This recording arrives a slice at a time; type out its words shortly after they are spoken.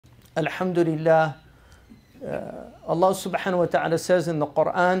Alhamdulillah, Allah subhanahu wa ta'ala says in the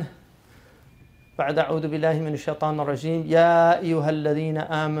Quran, بعد أعوذ بالله من الشيطان الرجيم يا أيها الذين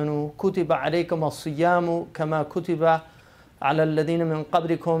آمنوا كتب عليكم الصيام كما كتب على الذين من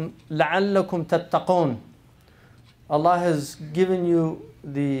قبلكم لعلكم تتقون. Allah has given you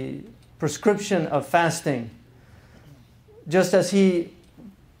the prescription of fasting, just as He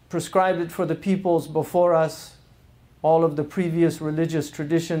prescribed it for the peoples before us. All of the previous religious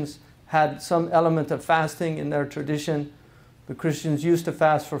traditions had some element of fasting in their tradition. The Christians used to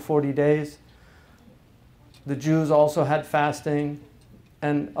fast for 40 days. The Jews also had fasting.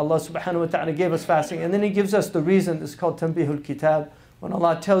 And Allah subhanahu wa ta'ala gave us fasting. And then He gives us the reason. This is called Tanbihul Kitab. When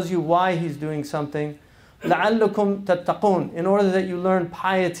Allah tells you why He's doing something. لَعَلَّكُمْ تَتَّقُونَ, in order that you learn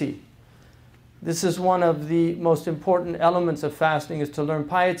piety. This is one of the most important elements of fasting, is to learn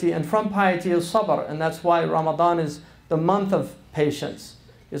piety. And from piety is sabr. And that's why Ramadan is the month of patience.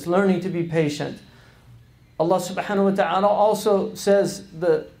 It's learning to be patient. Allah subhanahu wa ta'ala also says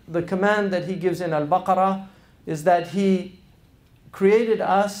the command that He gives in Al-Baqarah is that He created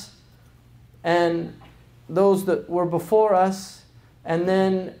us and those that were before us, and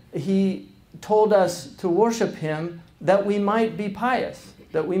then He told us to worship Him that we might be pious,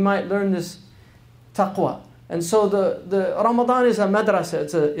 that we might learn this taqwa. And so the Ramadan is a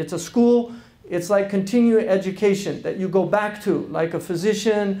madrasa, it's a school. It's like continuing education that you go back to, like a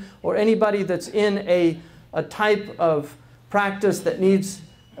physician or anybody that's in a type of practice that needs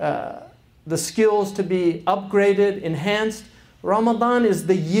the skills to be upgraded, enhanced. Ramadan is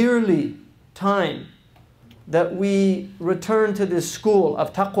the yearly time that we return to this school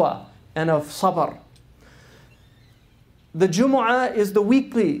of taqwa and of sabr. The Jumu'ah is the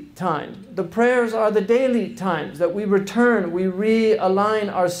weekly time. The prayers are the daily times that we return, we realign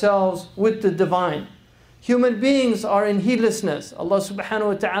ourselves with the divine. Human beings are in heedlessness. Allah subhanahu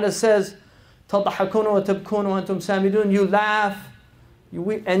wa ta'ala says, تَضْحَكُونَ وَتَبْكُونَ وَأَنْتُمْ سَامِدُونَ, you laugh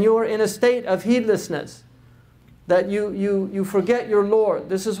and you are in a state of heedlessness, that you forget your Lord.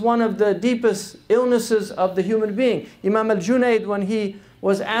 This is one of the deepest illnesses of the human being. Imam al-Junayd, when he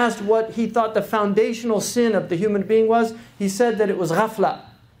was asked what he thought the foundational sin of the human being was, he said that it was ghaflah.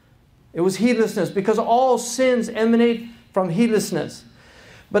 It was heedlessness, because all sins emanate from heedlessness.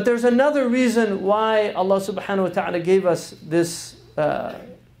 But there's another reason why Allah subhanahu wa ta'ala gave us this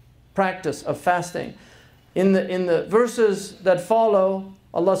practice of fasting. In the verses that follow,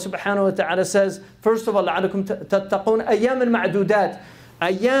 Allah subhanahu wa ta'ala says, first of all, لَعَلَكُمْ تَتَّقُونَ أَيَّامٍ مَعْدُودَاتٍ.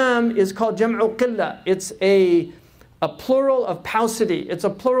 Ayyam is called jam'u qillah. It's a plural of paucity. It's a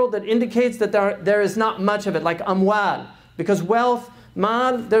plural that indicates that there is not much of it, like amwal. Because wealth,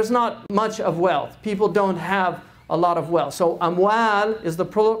 mal, there's not much of wealth. People don't have a lot of wealth. So amwal is the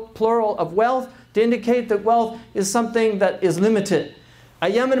plural of wealth to indicate that wealth is something that is limited.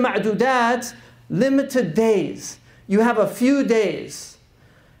 Ayyam al-ma'dudat, limited days. You have a few days.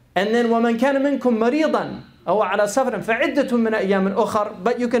 And then وَمَنْ كَانَ مِنْكُمْ مَرِيضًا أَوْ عَلَى سَفَرٍ فَعِدَّةٌ مِنْ أَيَّامٍ أُخَرٍ.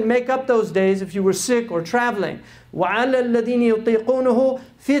 But you can make up those days if you were sick or traveling. وَعَلَى الَّذِينَ يُطِيقُونَهُ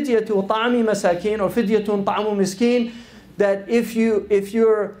فِدْيَةُ طَعَامِ مَسَاكِينَ, or فِدْيَةٌ طَعَامُ مِسْكِينَ. That if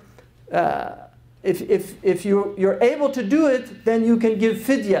you're able to do it, then you can give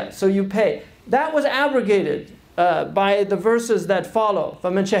fidya, so you pay. That was abrogated by the verses that follow.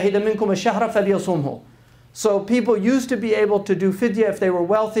 فَمَنْ شَهِدَ مِنْكُمَ الشَّهْرَ فَلْيَصُمْهُ. So people used to be able to do fidya if they were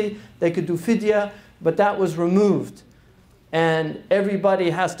wealthy, they could do fidya, but that was removed. And everybody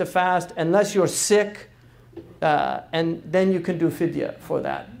has to fast unless you're sick, and then you can do fidya for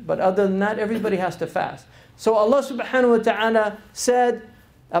that. But other than that, everybody has to fast. So Allah subhanahu wa ta'ala said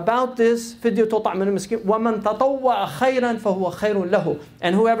about this, فِدْيَةُ طَعْمٍ مِسْكِينٍ وَمَنْ تَطَوَّعَ خَيْرًا فَهُوَ خَيْرٌ لَهُ.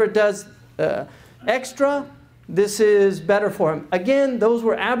 And whoever does extra, this is better for him. Again, those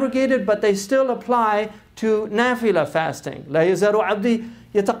were abrogated, but they still apply to nafila fasting. لَا يَزَالُ عَبْدِي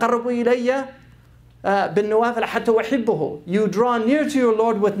يَتَقَرَّبُ إِلَيَّ بِالنَّوَافِلِ حَتَّى وَحِبُّهُ. You draw near to your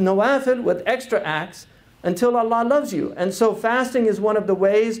Lord with nawafil, with extra acts, until Allah loves you. And so fasting is one of the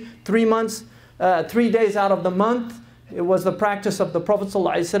ways. 3 months, 3 days out of the month, it was the practice of the Prophet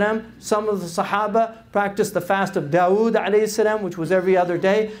ﷺ. Some of the Sahaba practiced the fast of Dawood ﷺ, which was every other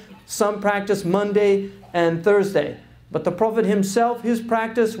day. Some practiced Monday and Thursday. But the Prophet himself, his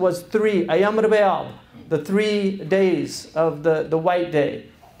practice was 3 Ayyam al-Bayad, the 3 days of the white day,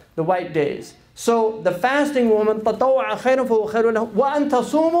 the white days. So the fasting woman, تَطَوَّعَ خَيْرًا فَهُوَ خَيْرٌ لَهُ وَأَن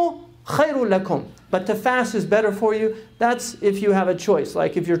تَصُومُوا خَيْرٌ لَكُمْ. But to fast is better for you. That's if you have a choice.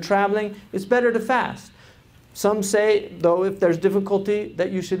 Like if you're traveling, it's better to fast. Some say, though, if there's difficulty,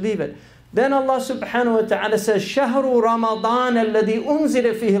 that you should leave it. Then Allah subhanahu wa ta'ala says, شَهْرُ رَمَضَانَ الَّذِي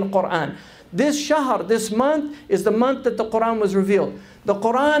أُنزِلَ فِيهِ الْقُرْآنِ. this shahr, this month, is the month that the Quran was revealed. The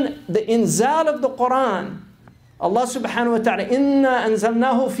Quran, the inzal of the Quran, Allah subhanahu wa ta'ala, inna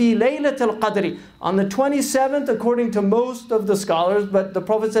anzalnahu fi laylatil qadri, on the 27th, according to most of the scholars, but the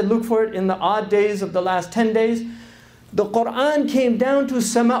Prophet said look for it in the odd days of the last 10 days. The Quran came down to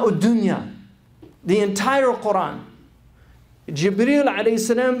sama'ud dunya, the entire Quran. Jibreel alayhi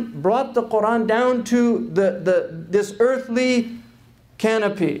salam brought the Quran down to this earthly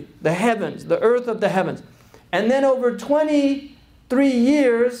canopy, the heavens, the earth of the heavens. And then over 23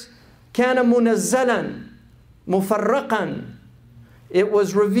 years, kana munazzalan, mufarraqan, it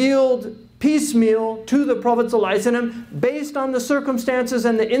was revealed piecemeal to the Prophet ﷺ based on the circumstances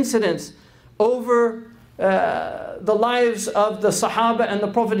and the incidents over the lives of the Sahaba and the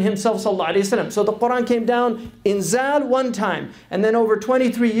Prophet himself ﷺ. So the Quran came down in Zal one time, and then over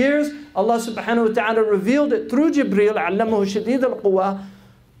 23 years Allah subhanahu wa ta'ala revealed it through Jibreel, allamahu shadid al-quwa,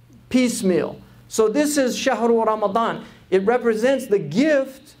 piecemeal. So this is Shahru Ramadan. It represents the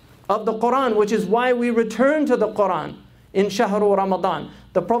gift of the Quran, which is why we return to the Quran in Shahru Ramadan.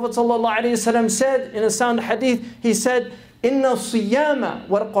 The Prophet ﷺ said in a sound hadith, he said, Inna siyama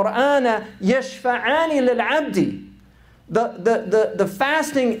wal Qur'ana yashfa'ani lil abdi. The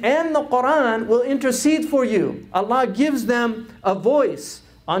fasting and the Quran will intercede for you. Allah gives them a voice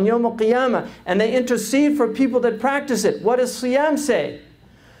on Yawm al-Qiyamah, and they intercede for people that practice it. What does siyam say?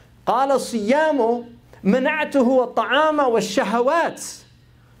 قال الصيام منعته الطعام والشهوات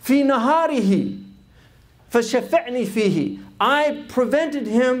في نهاره فشفعني فيه. I prevented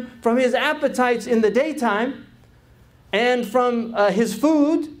him from his appetites in the daytime and from his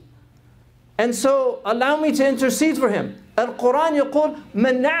food, and so allow me to intercede for him. Al-Quran يقول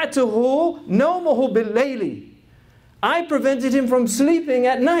منعته نومه بالليل. I prevented him from sleeping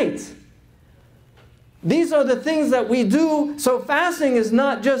at night. These are the things that we do. So fasting is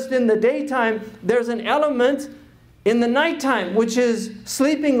not just in the daytime. There's an element in the nighttime, which is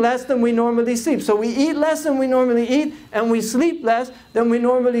sleeping less than we normally sleep. So we eat less than we normally eat, and we sleep less than we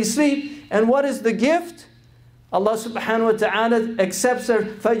normally sleep. And what is the gift? Allah subhanahu wa ta'ala accepts their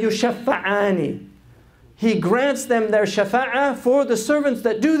فَيُشَفَّعَانِ. He grants them their shafa'ah for the servants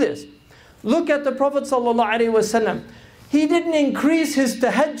that do this. Look at the Prophet sallallahu alaihi wasallam. He didn't increase his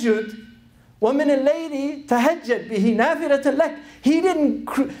tahajjud. وَمِنَ اللَّيْلِ تَهَجَّدْ بِهِ نَافِلَةً لَكَ. He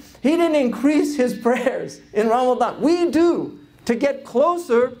didn't increase his prayers in Ramadan. We do, to get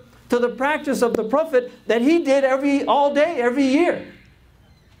closer to the practice of the Prophet that he did all day, every year.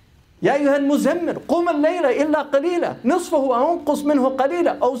 يَا أَيُّهَا الْمُزَمِّلُ قُمَ اللَّيْلَ إِلَّا قَلِيلًا نِصْفَهُ أَوْ انْقُصْ مِنْهُ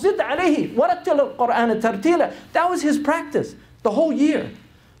قَلِيلًا أَوْ زِدْ عَلَيْهِ وَرَتِّلِ الْقُرْآنَ تَرْتِيلًا. That was his practice the whole year.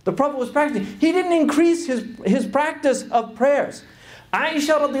 The Prophet was practicing. He didn't increase his practice of prayers.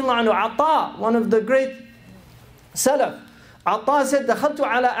 Aisha radiallahu anhu, Ata, one of the great Salaf, Ata said, دخلت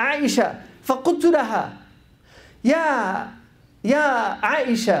على عائشة فقلت لها يا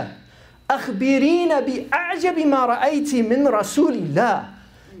عائشة أخبرين بأعجب ما رأيت من رسول الله.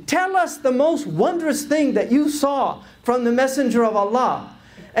 Tell us the most wondrous thing that you saw from the Messenger of Allah.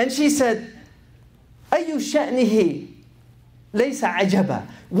 And she said, أي شأنه ليس عجبا.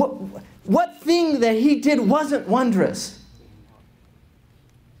 What thing that he did wasn't wondrous?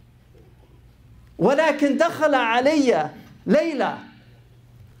 ولكن دخل علي ليلة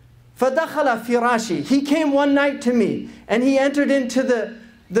فدخل فراشي. He came one night to me and he entered into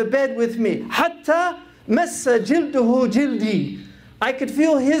the bed with me. حتى مس جلده جلدي. I could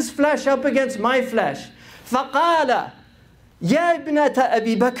feel his flesh up against my flesh. فقال يا ابنة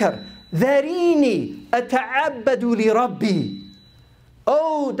أبي بكر ذريني أتعبد لربي.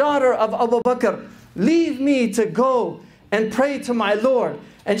 Oh, daughter of Abu Bakr, leave me to go and pray to my Lord.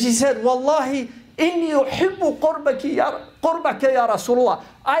 And she said, Wallahi, inni uhibbu qurbaka ya Rasulullah.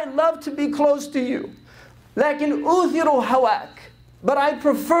 I love to be close to you. Lakin uthiru hawak. But I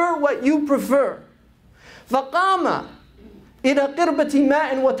prefer what you prefer. فقام إلى قربة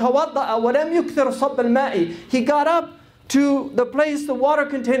ماء وتوضأ ولم يكثر صب الماء. He got up to the place, the water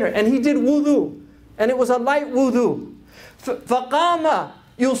container, and he did wudu. And it was a light wudu. فقام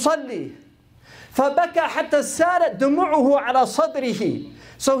يصلي فبكى حتى سالت دموعه على صدره.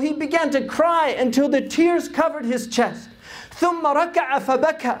 So he began to cry until the tears covered his chest. ثم ركع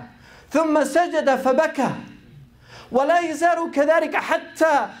فبكى ثم سجد فبكى ولا يزال كذلك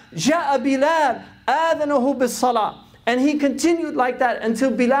حتى جاء بلال آذنه بالصلاة. And he continued like that until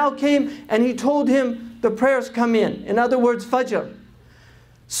Bilal came and he told him the prayers come in. In other words, Fajr.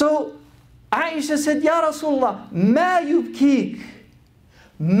 So Aisha said, Ya Rasulullah, ما يبكيك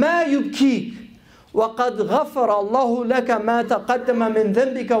ما يبكيك وقد غفر الله لك ما تقدم من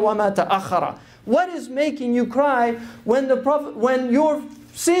ذنبك وما تأخر. What is making you cry when your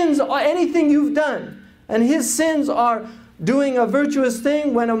sins are anything you've done. And his sins are doing a virtuous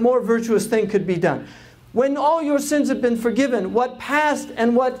thing when a more virtuous thing could be done. When all your sins have been forgiven, what past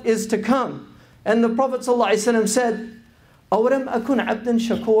and what is to come. And the Prophet ﷺ said, أَوَلَمْ أَكُنْ عَبْدًا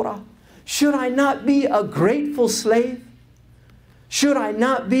شَكُورًا? Should I not be a grateful slave? Should I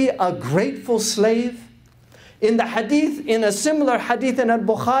not be a grateful slave? In the hadith, in a similar hadith in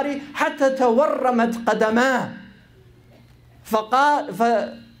al-Bukhari, حَتَّى تَوَرَّمَتْ قَدَمَاهُ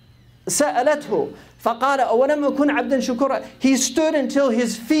فَسَأَلَتْهُ فَقَالَ أَوَلَمْ أَكُنْ عَبْدًا شَكُورًا. He stood until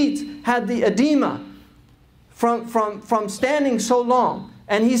his feet had the edema from standing so long.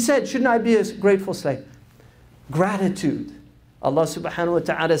 And he said, shouldn't I be a grateful slave? Gratitude. Allah subhanahu wa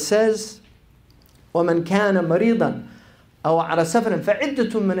ta'ala says, وَمَنْ كَانَ مَرِيضًا أَوْ عَلَى سَفَرٍ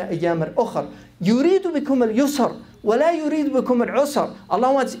فَعِدَّةٌ مِنْ أَيَّامٍ أُخَرٍ يُرِيدُ بِكُمُ الْيُسْرَ وَلَا يُرِيدُ بِكُمُ الْعُسْرَ.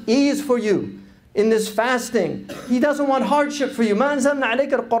 Allah wants ease for you in this fasting. He doesn't want hardship for you. مَا أَنزَلْنَا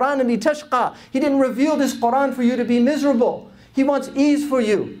عَلَيْكَ الْقُرْآنَ لِتَشْقَى. He didn't reveal this Qur'an for you to be miserable. He wants ease for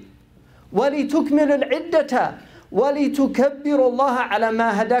you. وَلِتُكْمِلُ الْعِدَّةَ وَلِتُكَبِّرُ اللَّهَ عَلَى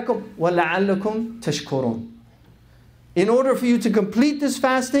مَا هَدَاكُمْ وَلَعَلَّكُمْ تَشْكُرُونَ. In order for you to complete this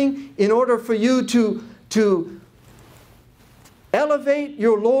fasting, in order for you to elevate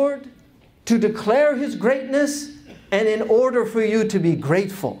your Lord, to declare His greatness, and in order for you to be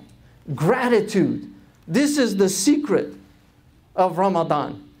grateful. Gratitude. This is the secret of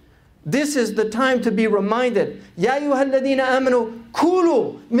Ramadan. This is the time to be reminded. يَا أَيُّهَا الَّذِينَ آمَنُوا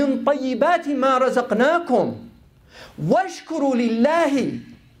كُلُوا مِنْ طَيِّبَاتِ مَا رَزَقْنَاكُمْ وَاشْكُرُوا لِلَّهِ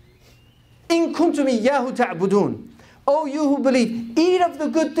إِن كُنْتُمْ إِيَّاهُ تَعْبُدُونَ. O you who believe, eat of the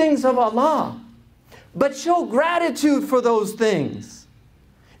good things of Allah, but show gratitude for those things.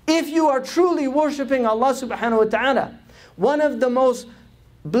 If you are truly worshipping Allah subhanahu wa ta'ala, one of the most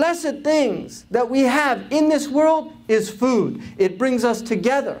blessed things that we have in this world is food. It brings us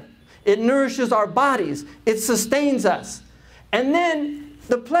together. It nourishes our bodies. It sustains us. And then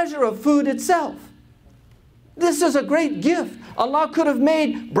the pleasure of food itself. This is a great gift. Allah could have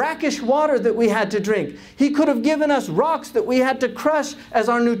made brackish water that we had to drink. He could have given us rocks that we had to crush as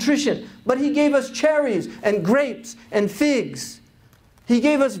our nutrition. But He gave us cherries and grapes and figs. He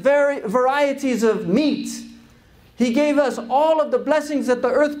gave us varieties of meat. He gave us all of the blessings that the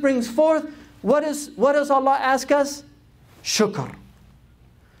earth brings forth. What does Allah ask us? Shukr.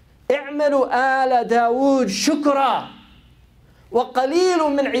 اعملوا آل داود شكرا وقليل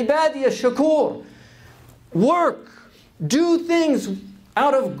من عبادي الشكور. Work, do things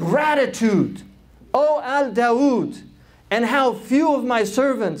out of gratitude. O al-Dawood, and how few of my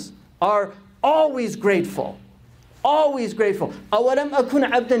servants are always grateful. Always grateful. أَوَلَمْ أَكُنْ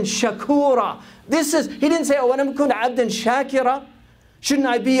عَبْدًا شَكُورًا. This is, He didn't say أَوَلَمْ أَكُنْ عَبْدًا شَاكِرًا. Shouldn't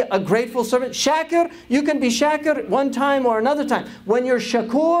I be a grateful servant? Shakir, you can be shakir one time or another time. When you're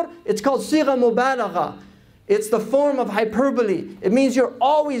shakur, it's called sigha mubalagha. It's the form of hyperbole. It means you're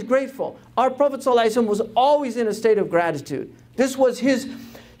always grateful. Our Prophet ﷺ was always in a state of gratitude. This was his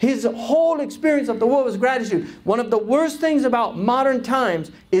whole experience of the world was gratitude. One of the worst things about modern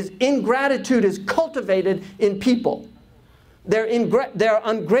times is ingratitude is cultivated in people. They're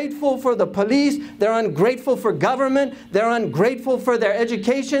ungrateful for the police. They're ungrateful for government. They're ungrateful for their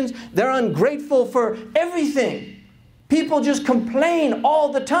educations. They're ungrateful for everything. People just complain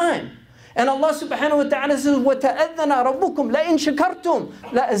all the time. And Allah subhanahu wa ta'ala says, وَتَأَذَّنَ رَبُّكُمْ لَإِن شَكَرْتُمْ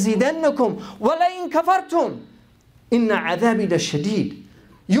لَأَزِيدَنَّكُمْ وَلَإِن كَفَرْتُمْ إِنَّ عَذَابِي لَشَدِيدٌ.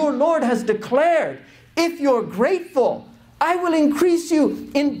 Your Lord has declared, if you're grateful, I will increase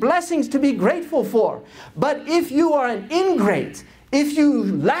you in blessings to be grateful for. But if you are an ingrate, if you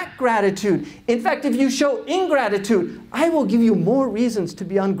lack gratitude, in fact, if you show ingratitude, I will give you more reasons to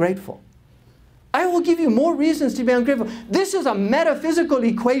be ungrateful. I will give you more reasons to be ungrateful. This is a metaphysical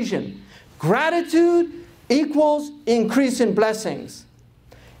equation. Gratitude equals increase in blessings.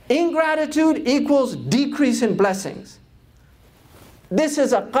 Ingratitude equals decrease in blessings. This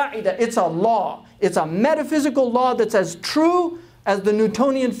is a qa'idah, it's a law. It's a metaphysical law that's as true as the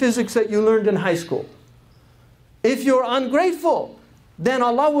Newtonian physics that you learned in high school. If you're ungrateful, then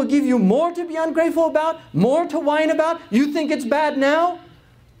Allah will give you more to be ungrateful about, more to whine about. You think it's bad now?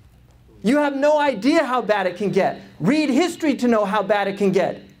 You have no idea how bad it can get. Read history to know how bad it can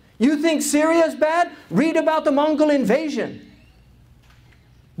get. You think Syria is bad? Read about the Mongol invasion.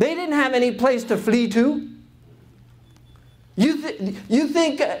 They didn't have any place to flee to. You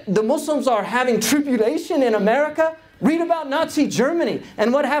think the Muslims are having tribulation in America? Read about Nazi Germany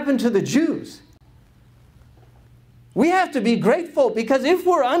and what happened to the Jews. We have to be grateful, because if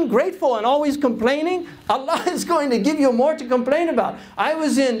we're ungrateful and always complaining, Allah is going to give you more to complain about. I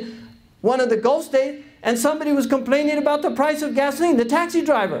was in one of the Gulf states and somebody was complaining about the price of gasoline, the taxi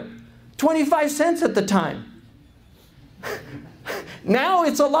driver, 25 cents at the time. Now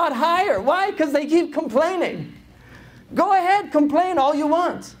it's a lot higher. Why? Because they keep complaining. Go ahead, complain all you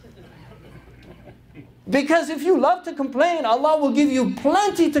want. Because if you love to complain, Allah will give you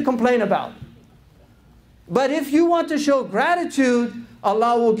plenty to complain about. But if you want to show gratitude,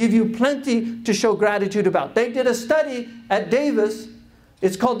 Allah will give you plenty to show gratitude about. They did a study at Davis.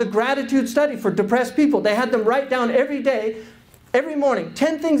 It's called the Gratitude Study for depressed people. They had them write down every day, every morning,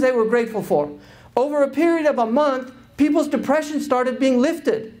 10 things they were grateful for. Over a period of a month, people's depression started being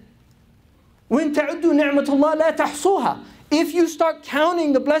lifted. وَإِن تَعُدُّوا نِعْمَةَ اللَّهِ لَا تَحْصُوهَا. If you start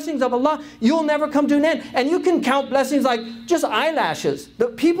counting the blessings of Allah, you'll never come to an end. And you can count blessings like just eyelashes. The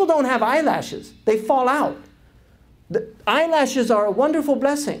people don't have eyelashes. They fall out. The eyelashes are a wonderful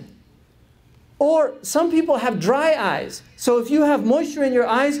blessing. Or some people have dry eyes. So if you have moisture in your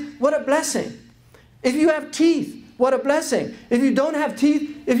eyes, what a blessing. If you have teeth, what a blessing. If you don't have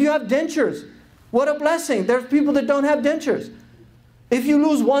teeth, if you have dentures, what a blessing. There's people that don't have dentures. If you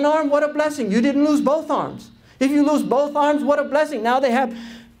lose one arm, what a blessing. You didn't lose both arms. If you lose both arms, what a blessing. Now they have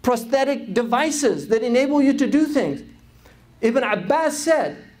prosthetic devices that enable you to do things. Ibn Abbas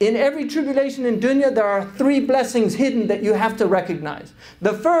said, in every tribulation in dunya, there are 3 blessings hidden that you have to recognize.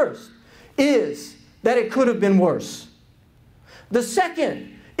 The first is that it could have been worse. The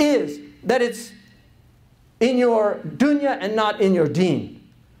second is that it's in your dunya and not in your deen.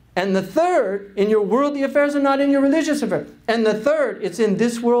 And the third, in your worldly affairs and not in your religious affairs. And the third, it's in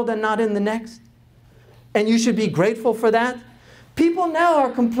this world and not in the next. And you should be grateful for that. People now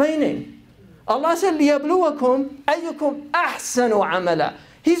are complaining. Allah said, لِيَبْلُوَكُمْ أَيُّكُمْ أَحْسَنُ عَمَلًا.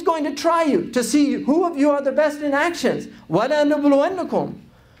 He's going to try you to see who of you are the best in actions. وَلَا نَبْلُوَنَّكُمْ.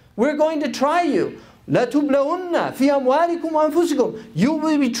 We're going to try you. لَتُبْلَوُنَّ فِي أَمْوَالِكُمْ وَأَنفُسِكُمْ. You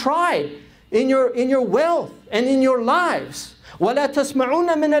will be tried in your wealth and in your lives. وَلَا تَسْمَعُونَ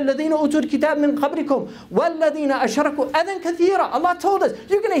مِنَ الَّذِينَ أُوتُوا الْكِتَابَ مِنْ قَبْلِكُمْ وَالَّذِينَ أَشْرَكُوا أَذًى كَثِيرًا. Allah told us,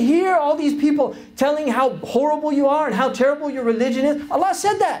 you're going to hear all these people telling how horrible you are and how terrible your religion is. Allah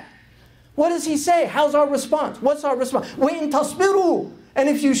said that. What does He say? How's our response? What's our response? وَإِن تَصْبِرُوا. And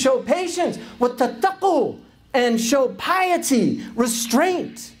if you show patience, وَتَتَّقُوا, and show piety,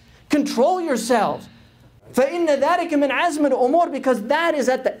 restraint, control yourselves. فَإِنَّ ذَلِكَ مِنْ عَزْمِ الْأُمُورِ. Because that is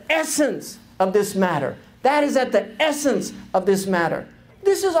at the essence of this matter. That is at the essence of this matter.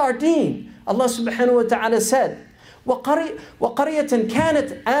 This is our deen. Allah subhanahu wa ta'ala said, وَقَرِيَةً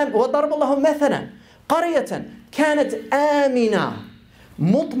كَانَتْ وَضَرَبَ اللَّهُ مَثَلًا قَرِيَةً كَانَتْ آمِنًا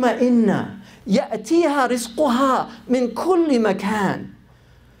مُطْمَئِنًّا يَأْتِيهَا رِزْقُهَا مِنْ كُلِّ مَكَانٍ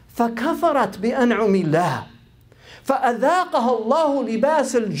فَكَفَرَتْ بِأَنْعُمِ اللَّهِ فَأَذَاقَهَا اللَّهُ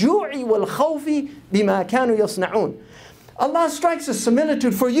لِبَاسَ الْجُوعِ وَالْخَوْفِ بِمَا كَانُوا يَصْنَعُونَ. Allah strikes a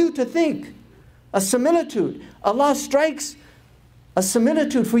similitude for you to think. A similitude. Allah strikes a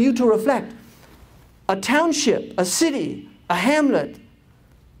similitude for you to reflect. A township, a city, a hamlet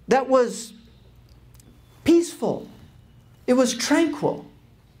that was peaceful. It was tranquil.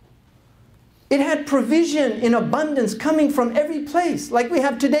 It had provision in abundance coming from every place. Like we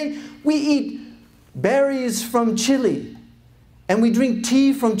have today, we eat berries from Chile, and we drink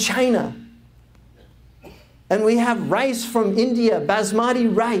tea from China. And we have rice from India,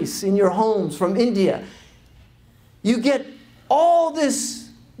 basmati rice in your homes from India. You get all this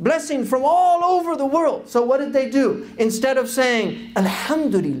blessing from all over the world. So what did they do? Instead of saying,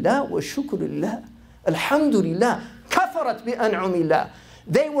 Alhamdulillah wa shukrulillah, Alhamdulillah, kafarat bi an'umillah.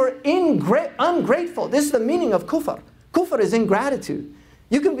 They were ungrateful. This is the meaning of kufr. Kufr is ingratitude.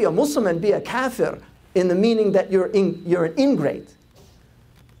 You can be a Muslim and be a kafir in the meaning that you're an ingrate.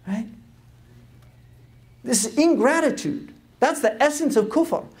 Right? This is ingratitude. That's the essence of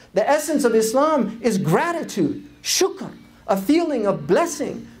kufr. The essence of Islam is gratitude, shukr, a feeling of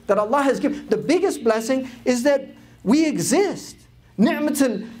blessing that Allah has given. The biggest blessing is that we exist. Ni'mat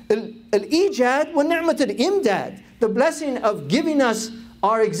al-ijad wa ni'mat al-imdad. The blessing of giving us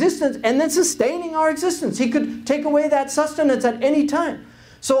our existence and then sustaining our existence. He could take away that sustenance at any time.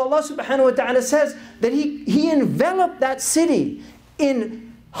 So Allah subhanahu wa ta'ala says that He enveloped that city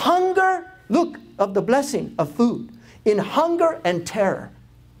in hunger. Look, of the blessing of food, in hunger and terror.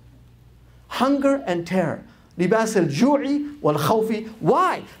 Hunger and terror. Libas al-ju'i wal-khawfi.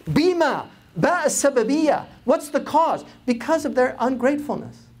 Why? Bima ba as-sababiyya. What's the cause? Because of their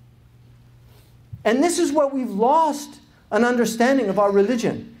ungratefulness. And this is where we've lost an understanding of our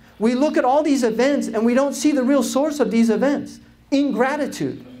religion. We look at all these events and we don't see the real source of these events.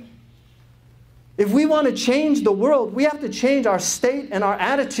 Ingratitude. If we want to change the world, we have to change our state and our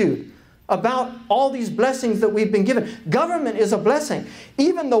attitude. about all these blessings that we've been given. Government is a blessing.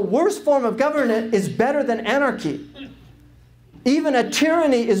 Even the worst form of government is better than anarchy. Even a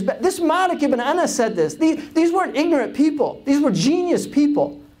tyranny is better. This Malik ibn Anas said this. These weren't ignorant people. These were genius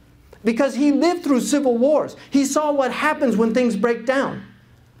people. Because he lived through civil wars. He saw what happens when things break down.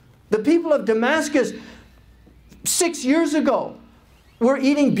 The people of Damascus 6 years ago were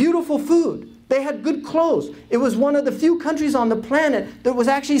eating beautiful food. They had good clothes. It was one of the few countries on the planet that was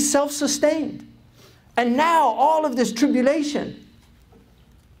actually self-sustained. And now all of this tribulation.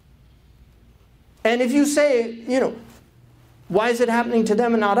 And if you say, you know, why is it happening to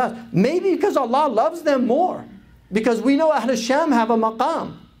them and not us? Maybe because Allah loves them more. Because we know Ahl Sham have a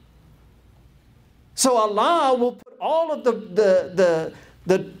maqam. So Allah will put all of the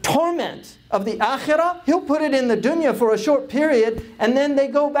torment of the akhirah, He'll put it in the dunya for a short period, and then they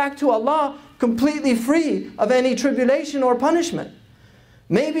go back to Allah completely free of any tribulation or punishment.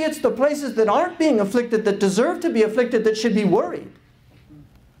 Maybe it's the places that aren't being afflicted, that deserve to be afflicted, that should be worried.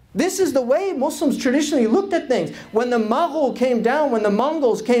 This is the way Muslims traditionally looked at things. When the Mughal came down, when the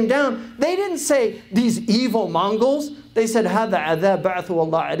Mongols came down, they didn't say, these evil Mongols. They said, هَذَا عَذَابَ بَعْثُ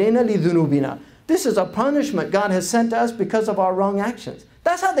اللَّهِ عَلَيْنَا لِذُنُوبِنَا. This is a punishment God has sent to us because of our wrong actions.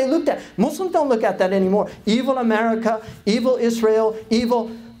 That's how they looked at it. Muslims don't look at that anymore. Evil America, evil Israel,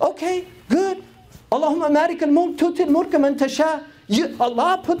 evil. Okay, good. Allahumma marik al-mulk tutil mulka man tasha.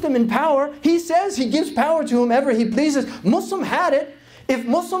 Allah put them in power. He says He gives power to whomever He pleases. Muslim had it. If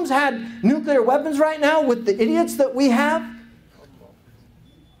Muslims had nuclear weapons right now with the idiots that we have,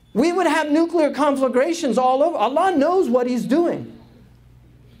 we would have nuclear conflagrations all over. Allah knows what He's doing.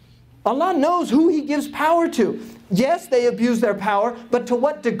 Allah knows who He gives power to. Yes, they abuse their power, but to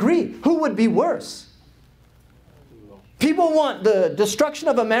what degree? Who would be worse? People want the destruction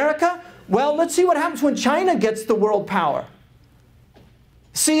of America? Well, let's see what happens when China gets the world power.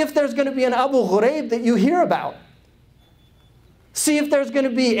 See if there's going to be an Abu Ghraib that you hear about. See if there's going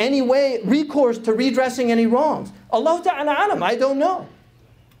to be any way, recourse to redressing any wrongs. Allah Ta'ala alam, I don't know.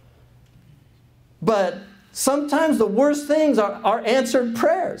 But sometimes the worst things are answered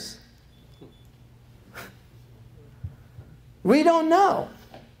prayers. We don't know.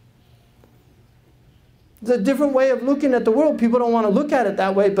 It's a different way of looking at the world. People don't want to look at it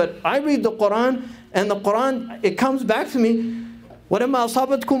that way, but I read the Quran, and the Quran, it comes back to me. وَلَمَّا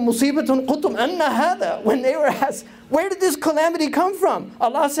أَصَابَتْكُمْ مُصِيبَةٌ قُلْتُمْ أَنَّ هَذَا. When they were asked, where did this calamity come from?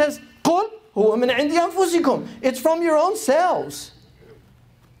 Allah says, قُلْ هُوَ مِنْ عِنْدِ أَنفُسِكُمْ. It's from your own selves.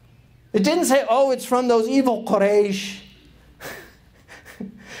 It didn't say, oh, it's from those evil Quraysh.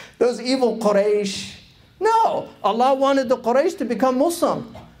 Those evil Quraysh. No, Allah wanted the Quraysh to become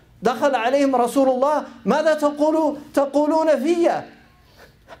Muslim. دخل عليهم رسول الله ماذا تقولون فيا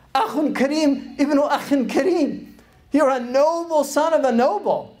أخ كريم ابن أخ كريم. You're a noble son of a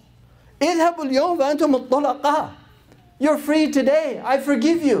noble. اذهبوا اليوم فأنتم الطلقاء. You're free today. I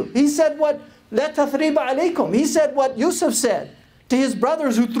forgive you. He said what? لا تثريب عليكم. He said what Yusuf said to his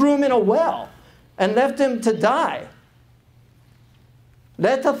brothers who threw him in a well and left him to die.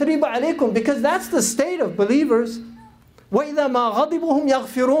 لا تثريب عليكم, because that's the state of believers. وَإِذَا مَا غَضِبُهُمْ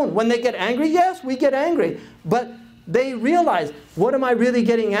يَغْفِرُونَ. When they get angry, yes, we get angry. But they realize, what am I really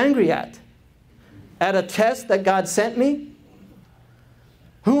getting angry at? At a test that God sent me?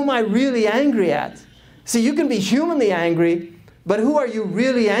 Who am I really angry at? See, you can be humanly angry, but who are you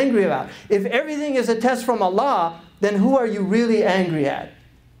really angry about? If everything is a test from Allah, then who are you really angry at?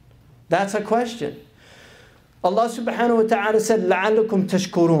 That's a question. Allah subhanahu wa ta'ala said, لَعَلَّكُمْ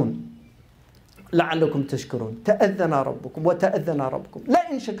تَشْكُرُونَ لَعَلَّكُمْ تَشْكُرُونَ تَأَذَّنَا رَبُّكُمْ وَتَأَذَّنَا رَبُّكُمْ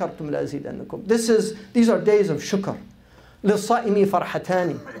لَإِنْ شَكَرْتُمْ لَأَزِيدَنَّكُمْ. These are days of shukr. لِلصَّائِمِ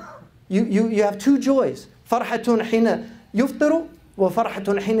فَرْحَتَانِ. You have two joys. فَرْحَةٌ حِينَ يُفْطِرُ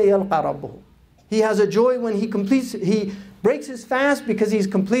وَفَرْحَةٌ حِينَ يَلْقَى رَبُّهُ. He has a joy when he breaks his fast because he's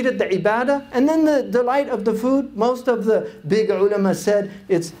completed the ibadah, and then the delight of the food. Most of the big ulama said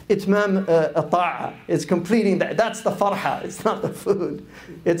it's itmam ata'a. It's completing that. That's the farha. It's not the food.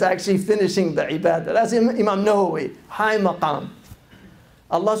 It's actually finishing the ibadah. That's Imam Nawawi, high maqam.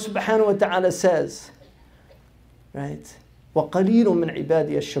 Allah subhanahu wa ta'ala says, right? وَقَلِيلٌ مِّنْ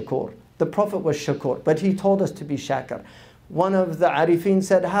عِبَادِيَ الشَّكُورِ. The Prophet was shakur, but he told us to be shakir. One of the arifin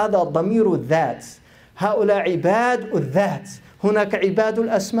said, هذا ضمير الذات. هؤلاء عباد الذات. هناك عباد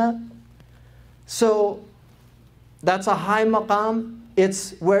الأسماء. So that's a high maqam.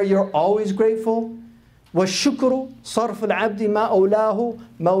 It's where you're always grateful. والشكر صرف العبد ما أولاه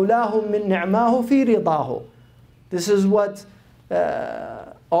مولاه من نعماه في رضاه. This is what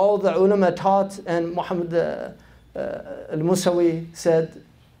all the ulama taught, and Muhammad al-Musawi said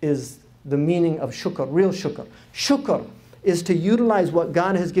is the meaning of shukr, real shukr. Shukr is to utilize what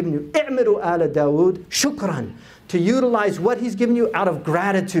God has given you. اعملوا آل داود شكرا. To utilize what He's given you out of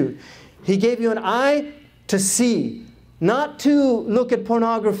gratitude. He gave you an eye to see, not to look at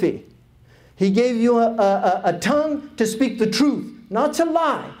pornography. He gave you a tongue to speak the truth, not to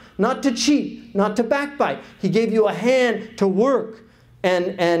lie, not to cheat, not to backbite. He gave you a hand to work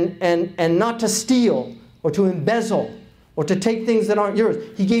and not to steal or to embezzle or to take things that aren't yours.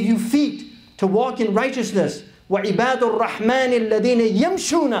 He gave you feet to walk in righteousness. وَعِبَادُ الرَّحْمَنِ الَّذِينَ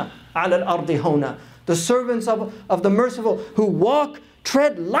يَمْشُونَ عَلَى الْأَرْضِ هَوْنًا. The servants of the merciful who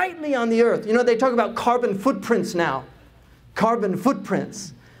tread lightly on the earth. You know, they talk about carbon footprints now. Carbon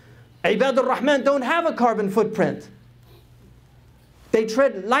footprints. Ibad al-Rahman don't have a carbon footprint. They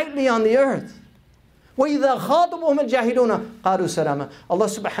tread lightly on the earth. وَإِذَا خَاطَبُهُمُ الْجَاهِلُونَ قَالُوا سَلَامًا. Allah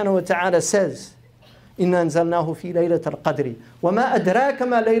subhanahu wa ta'ala says, إِنَّا أَنزَلْنَاهُ فِي لَيْلَةِ الْقَدْرِ وَمَا أَدْرَاكَ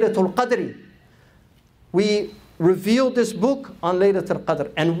مَا لَيْلَةُ الْقَدْرِ. We revealed this book on Laylatul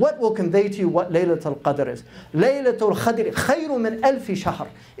Qadr. And what will convey to you what Laylatul Qadr is? Laylatul Qadr خَيْرٌ مِنْ أَلْفِ شَهْرٍ.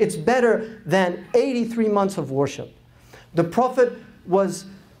 It's better than 83 months of worship. The Prophet was,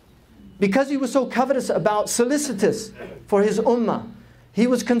 because he was so covetous about, solicitous for his ummah, he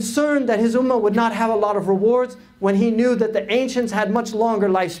was concerned that his ummah would not have a lot of rewards when he knew that the ancients had much longer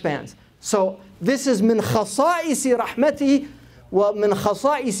lifespans. So this is min khasa'isi rahmati wa min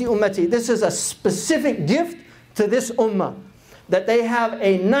khasa'isi ummati. This is a specific gift to this ummah, that they have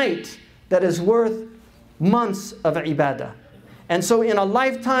a night that is worth months of ibadah. And so in a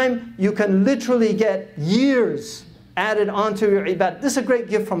lifetime, you can literally get years added onto your ibadah. This is a great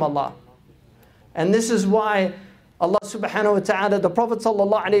gift from Allah. And this is why Allah subhanahu wa ta'ala, the Prophet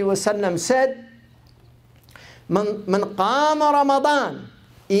sallallahu alayhi wa sallam said, من قام رمضان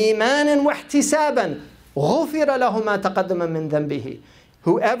إيمانا واحتسابا غفر له ما تقدم من ذنبه.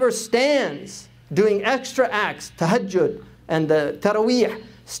 Whoever stands doing extra acts, tahajjud and the taraweeh,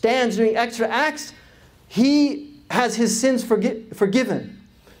 stands doing extra acts, he has his sins forgiven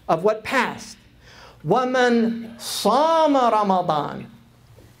of what passed. وَمَنْ صَامَ رَمَضَانَ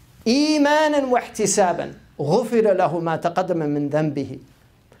إِيمَانًا وَاحْتِسَابًا غُفِرَ لَهُ مَا تَقَدَّمَ مِنْ ذَنْبِهِ.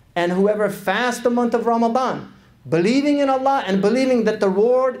 And whoever fasts the month of Ramadan, believing in Allah and believing that the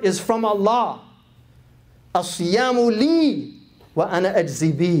reward is from Allah. الصِّيَامُ لِي وَأَنَا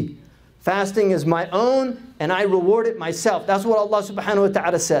أَجْزِي بِهِ. Fasting is my own and I reward it myself. That's what Allah subhanahu wa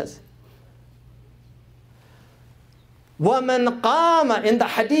ta'ala says. وَمَنْ قَامَ, in the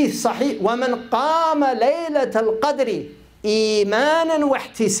hadith sahih, وَمَنْ قَامَ لَيْلَةَ الْقَدْرِ إِيمَانًا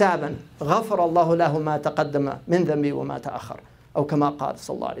وَاحْتِسَابًا غَفَرَ اللَّهُ لَهُ مَا تَقَدَّمَ مِنْ ذَنْبِهِ وَمَا تَأَخَّرَ. أو كما قال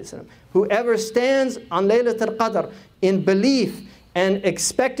صلى الله عليه وسلم. Whoever stands on Laylatul Qadr in belief and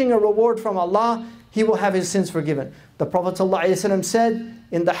expecting a reward from Allah, he will have his sins forgiven. The Prophet sallallahu alaihi wasallam said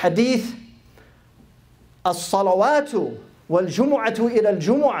in the hadith, الصلوات والجمعة إلى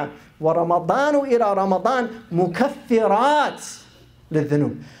الجمعة ورمضان إلى رمضان مكفرات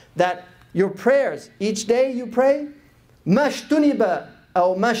للذنوب. That your prayers, each day you pray, ما اجتنب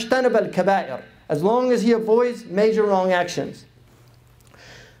أو ما اجتنب الكبائر, as long as he avoids major wrong actions.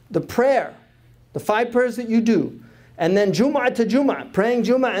 The prayer, the 5 prayers that you do, and then Jum'ah to Jum'ah, praying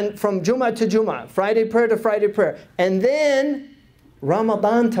Jum'ah, and from Jum'ah to Jum'ah, Friday prayer to Friday prayer, and then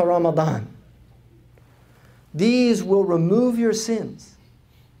Ramadan to Ramadan. These will remove your sins.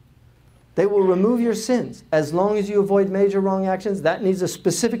 They will remove your sins as long as you avoid major wrong actions. That needs a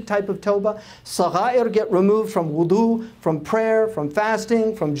specific type of tawbah. Sagha'ir get removed from wudu, from prayer, from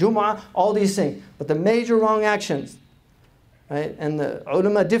fasting, from Jum'ah, all these things. But the major wrong actions, right? And the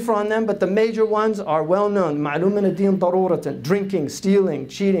ulama differ on them, but the major ones are well known. Ma'lum min ad-din daruratan, drinking, stealing,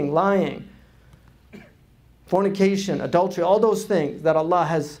 cheating, lying, fornication, adultery, all those things that Allah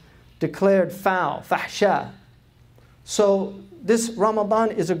has declared foul, fahsha. So this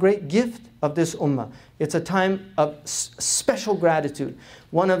Ramadan is a great gift of this ummah. It's a time of special gratitude.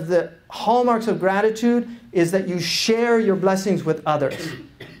 One of the hallmarks of gratitude is that you share your blessings with others.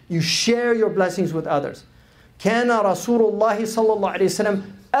 You share your blessings with others. كان رسول الله صلى الله عليه وسلم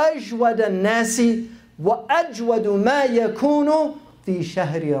أجود الناس وأجود ما يكون في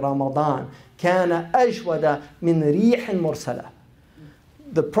شهر رمضان كان أجود من ريح مرسلة.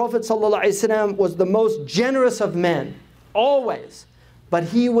 The Prophet ﷺ was the most generous of men, always. But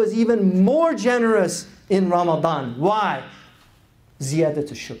he was even more generous in Ramadan. Why?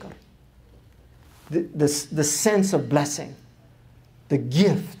 زيادة الشكر. The sense of blessing. The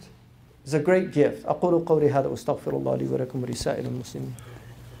gift. It's a great gift. أقول قولي هذا وأستغفر الله لي ولكم ولسائر المسلمين.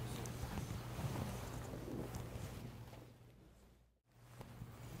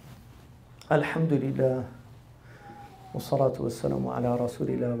 الحمد لله والصلاة والسلام على رسول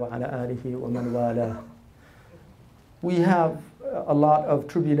الله وعلى آله ومن والاه. We have a lot of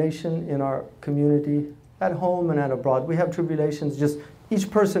tribulation in our community, at home and at abroad. We have tribulations, just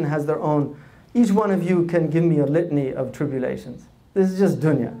each person has their own. Each one of you can give me a litany of tribulations. This is just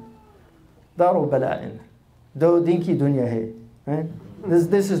dunya. Daru bala'in. Do dinki dunya hai. Right?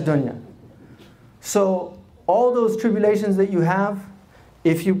 This is dunya. So all those tribulations that you have,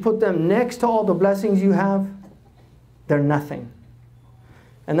 if you put them next to all the blessings you have, they're nothing.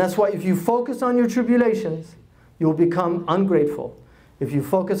 And that's why if you focus on your tribulations, you'll become ungrateful. If you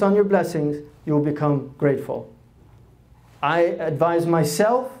focus on your blessings, you'll become grateful. I advise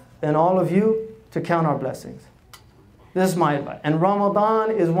myself and all of you to count our blessings. This is my advice. And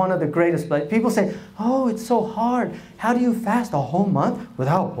Ramadan is one of the greatest blessings. People say, oh, it's so hard. How do you fast a whole month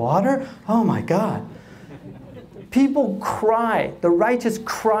without water? Oh my God. People cry. The righteous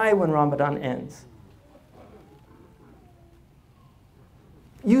cry when Ramadan ends.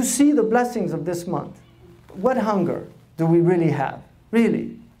 You see the blessings of this month. What hunger do we really have?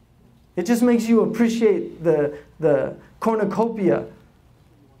 Really. It just makes you appreciate the cornucopia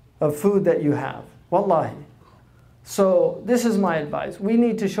of food that you have. Wallahi. So this is my advice. We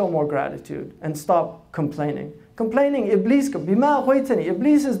need to show more gratitude and stop complaining. Complaining, Iblis, bima aghwaytani.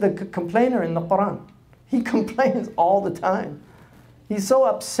 Iblis is the complainer in the Quran. He complains all the time. He's so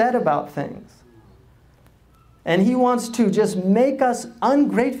upset about things. And he wants to just make us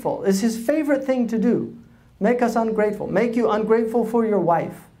ungrateful. It's his favorite thing to do. Make us ungrateful. Make you ungrateful for your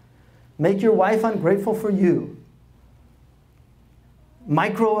wife. Make your wife ungrateful for you.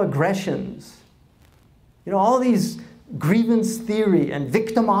 Microaggressions. You know, all these grievance theory and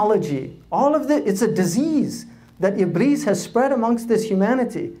victimology. All of this, it's a disease that Iblis has spread amongst this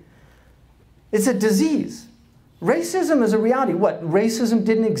humanity. It's a disease. Racism is a reality. What, racism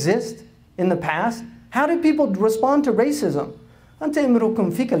didn't exist in the past? How did people respond to racism?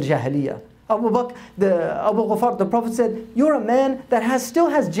 Abu Bakr, Abu Ghafar, the Prophet said, you're a man that still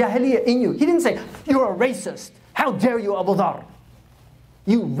has jahiliyyah in you. He didn't say, you're a racist. How dare you, Abu Dhar?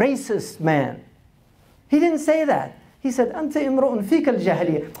 You racist man. He didn't say that. He said, Anta imru'un fika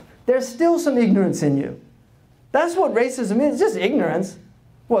al-jahiliyyah. There's still some ignorance in you. That's what racism is, just ignorance.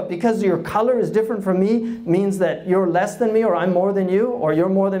 What, because your color is different from me means that you're less than me, or I'm more than you, or you're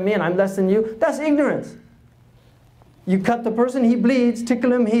more than me and I'm less than you? That's ignorance. You cut the person, he bleeds.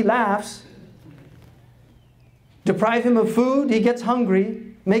 Tickle him, he laughs. Deprive him of food, he gets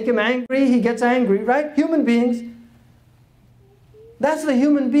hungry. Make him angry, he gets angry, right? Human beings. That's the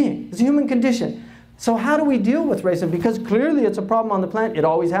human being. It's a human condition. So how do we deal with racism? Because clearly it's a problem on the planet. It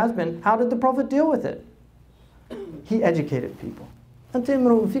always has been. How did the Prophet deal with it? He educated people.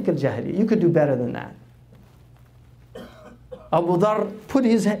 You could do better than that. Abu Dhar put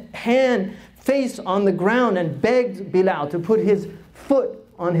his face on the ground and begged Bilal to put his foot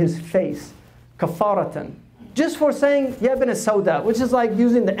on his face. Kafaratan. Just for saying, Ya ibn Sauda, which is like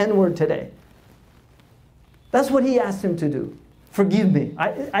using the N-word today. That's what he asked him to do. Forgive me.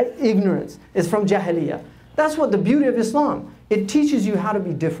 Ignorance is from Jahiliyyah. That's what the beauty of Islam. It teaches you how to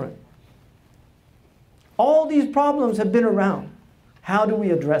be different. All these problems have been around. How do we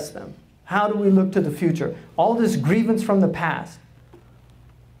address them? How do we look to the future? All this grievance from the past.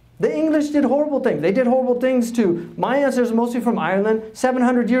 The English did horrible things. They did horrible things too. My answer is mostly from Ireland.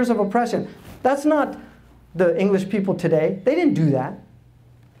 700 years of oppression. That's not the English people today. They didn't do that.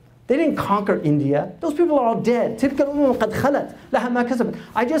 They didn't conquer India. Those people are all dead.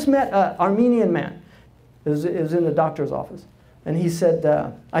 I just met an Armenian man. It was in the doctor's office. And he said,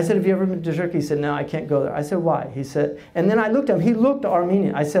 I said, have you ever been to Turkey? He said, no, I can't go there. I said, why? He said, and then I looked at him. He looked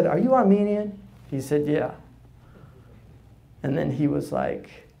Armenian. I said, are you Armenian? He said, yeah. And then he was like,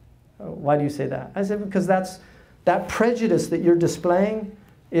 why do you say that? I said, because that prejudice that you're displaying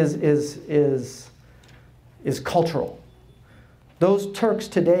is cultural. Those Turks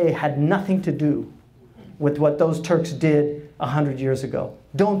today had nothing to do with what those Turks did 100 years ago.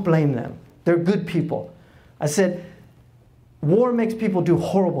 Don't blame them. They're good people. I said, war makes people do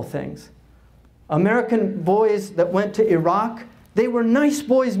horrible things. American boys that went to Iraq, they were nice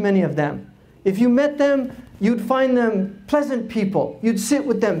boys, many of them. If you met them, you'd find them pleasant people. You'd sit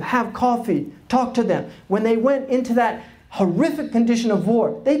with them, have coffee, talk to them. When they went into that horrific condition of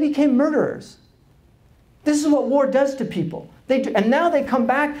war, they became murderers. This is what war does to people. And now they come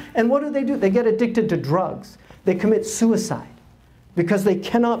back, and what do? They get addicted to drugs. They commit suicide because they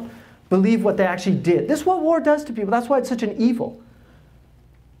cannot believe what they actually did. This is what war does to people. That's why it's such an evil.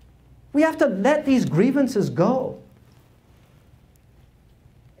 We have to let these grievances go.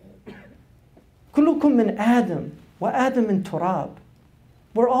 كلكم من آدم وآدم من تراب.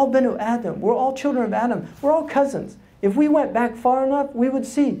 We're all Banu Adam. We're all children of Adam. We're all cousins. If we went back far enough, we would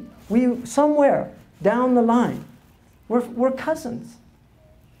see somewhere down the line, We're cousins.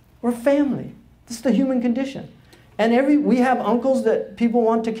 We're family. This is the human condition. And we have uncles that people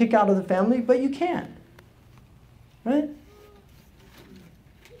want to kick out of the family, but you can't. Right?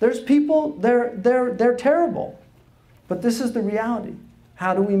 There's people, they're terrible. But this is the reality.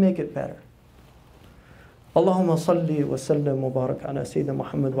 How do we make it better? اللهم صل وسلم وبارك على سيدنا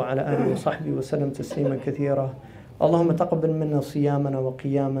محمد وعلى آله وصحبه وسلم تسليما كثيرا. اللهم تقبل منا صيامنا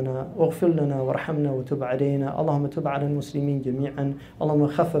وقيامنا واغفر لنا وارحمنا وتب علينا. اللهم تب على المسلمين جميعا. اللهم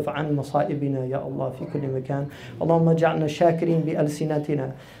خفف عن مصائبنا يا الله في كل مكان. اللهم اجعلنا شاكرين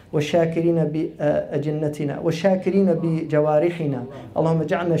بألسنتنا وشاكرين بأجنتنا وشاكرين بجوارحنا. اللهم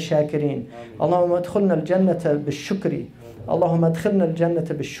اجعلنا شاكرين. اللهم ادخلنا الجنة بالشكر. اللهم ادخلنا الجنة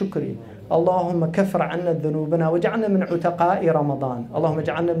بالشكر. اللهم كفر عنا ذنوبنا واجعلنا من عتقاء رمضان. اللهم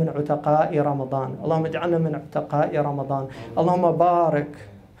اجعلنا من عتقاء رمضان. اللهم اجعلنا من عتقاء رمضان. اللهم بارك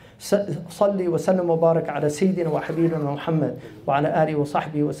صلي وسلم وبارك على سيدنا وحبيبنا محمد وعلى آله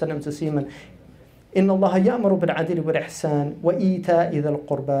وصحبه وسلم تسليما. إن الله يأمر بالعدل والإحسان وإيتاء ذي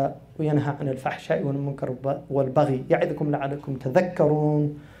القربى وينهى عن الفحشاء والمنكر والبغي يعظكم لعلكم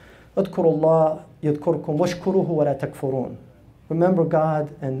تذكرون. اذكروا الله يذكركم واشكروه ولا تكفرون. Remember God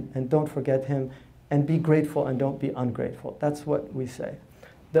and don't forget Him, and be grateful and don't be ungrateful. That's what we say.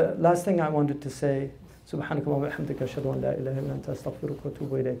 The last thing I wanted to say, سبحانك اللهم وبحمدك أشهد أن لا إله إلا أنت أستغفرك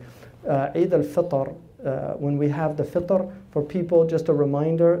وأتوب إليك. Eid al-Fitr, when we have the Fitr, for people, just a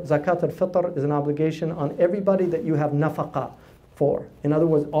reminder, Zakat al-Fitr is an obligation on everybody that you have nafaqah for. In other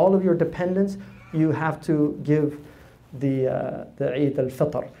words, all of your dependents, you have to give the Eid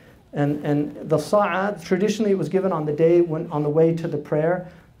al-Fitr. And the sa'ad, traditionally it was given on the day on the way to the prayer.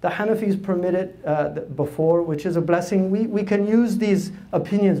 The Hanafis permit it before, which is a blessing. We can use these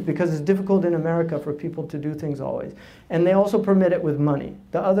opinions because it's difficult in America for people to do things always. And they also permit it with money.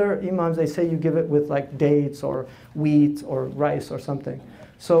 The other imams, they say you give it with like dates or wheat or rice or something.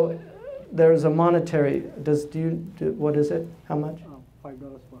 So there's a monetary, what is it? How much?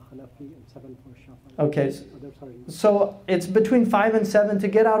 $5 for Hanafi and $7 for Shafi'i. Okay, so it's between 5 and 7. To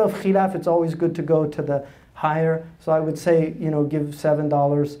get out of khilaf, it's always good to go to the higher. So I would say, give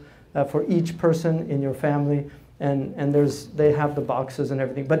 $7 for each person in your family, and they have the boxes and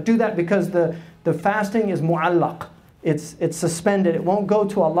everything. But do that because the fasting is mu'allaq. It's suspended. It won't go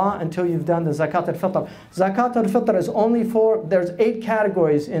to Allah until you've done the Zakat al-Fitr. Zakat al-Fitr is only there's 8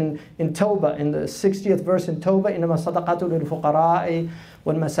 categories in Tawbah, in the 60th verse in Tawbah. إنما الصدقات للفقراء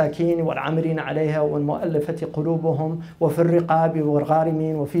والمساكين والعاملين عليها والمؤلفة قلوبهم وفي الرقاب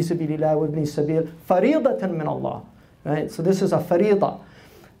والغارمين وفي سبيل الله وابن السبيل فريضة من Allah. Right? So this is a farida.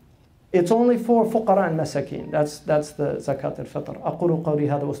 It's only for fuqara and masakin. That's the Zakat al-Fitr. أقول قولي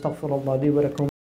هذا واستغفر الله لي ولكم.